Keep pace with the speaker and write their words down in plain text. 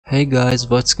Hey guys,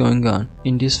 what's going on?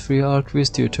 In this free Archviz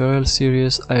tutorial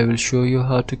series, I will show you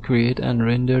how to create and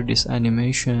render this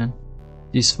animation,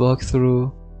 this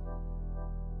walkthrough,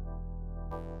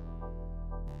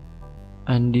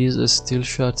 and these still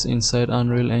shots inside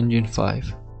Unreal Engine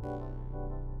 5.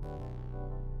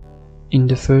 In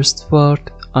the first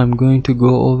part, I'm going to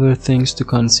go over things to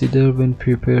consider when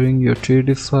preparing your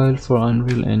 3D file for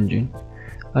Unreal Engine.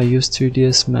 I use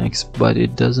 3ds Max, but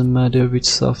it doesn't matter which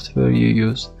software you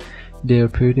use, they are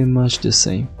pretty much the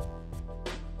same.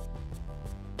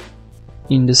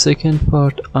 In the second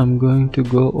part, I'm going to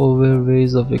go over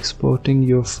ways of exporting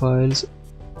your files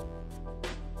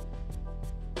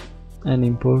and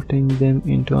importing them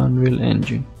into Unreal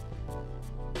Engine.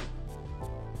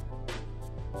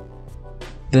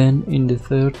 Then in the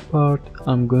third part,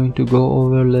 I'm going to go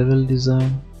over level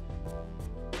design,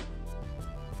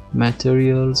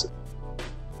 materials,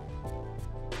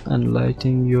 and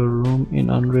lighting your room in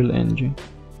Unreal Engine.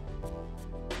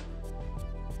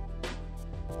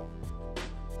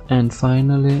 And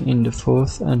finally, in the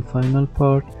fourth and final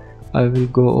part, I will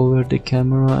go over the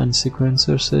camera and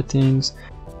sequencer settings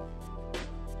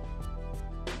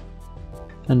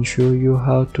and show you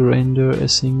how to render a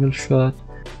single shot,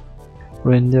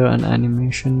 render an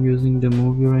animation using the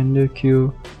movie render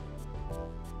queue,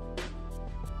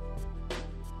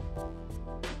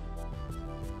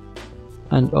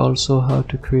 and also how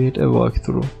to create a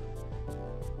walkthrough.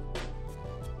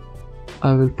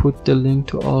 I will put the link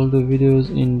to all the videos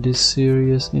in this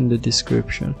series in the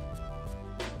description.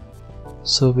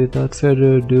 So without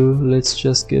further ado, let's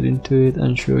just get into it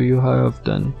and show you how I've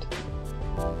done it.